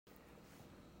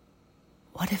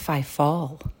what if I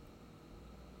fall?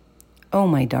 Oh,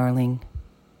 my darling,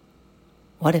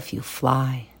 what if you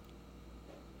fly?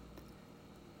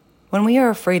 When we are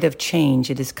afraid of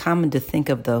change, it is common to think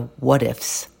of the what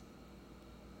ifs,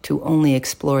 to only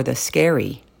explore the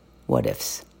scary what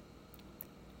ifs.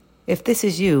 If this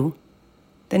is you,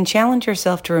 then challenge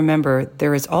yourself to remember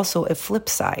there is also a flip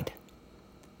side,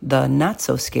 the not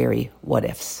so scary what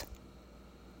ifs.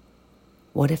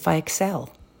 What if I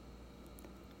excel?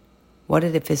 What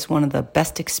if it's one of the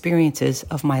best experiences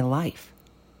of my life?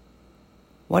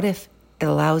 What if it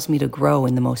allows me to grow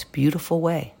in the most beautiful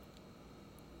way?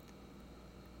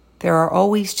 There are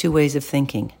always two ways of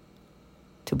thinking,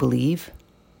 to believe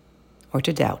or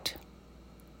to doubt.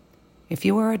 If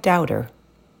you are a doubter,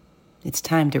 it's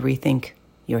time to rethink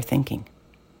your thinking.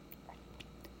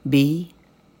 Be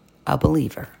a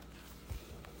believer.